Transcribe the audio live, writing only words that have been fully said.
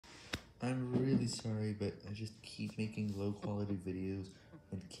I'm really sorry, but I just keep making low quality videos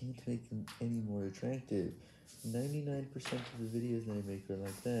and can't make them any more attractive. 99% of the videos that I make are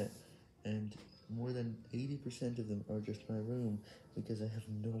like that, and more than 80% of them are just my room because I have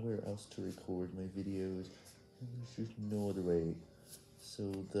nowhere else to record my videos, and there's just no other way.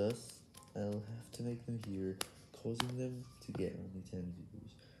 So thus, I'll have to make them here, causing them to get only 10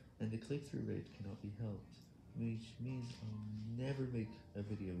 views, and the click-through rate cannot be helped, which means I'll never make a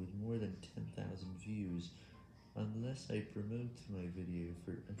video with more than 10,000 views unless I promote my video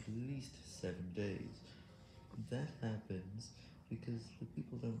for at least 7 days. That happens because the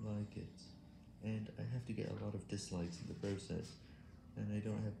people don't like it, and I have to get a lot of dislikes in the process, and I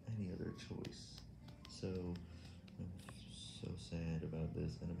don't have any other choice. So, I'm so sad about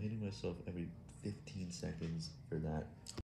this, and I'm hitting myself every 15 seconds for that.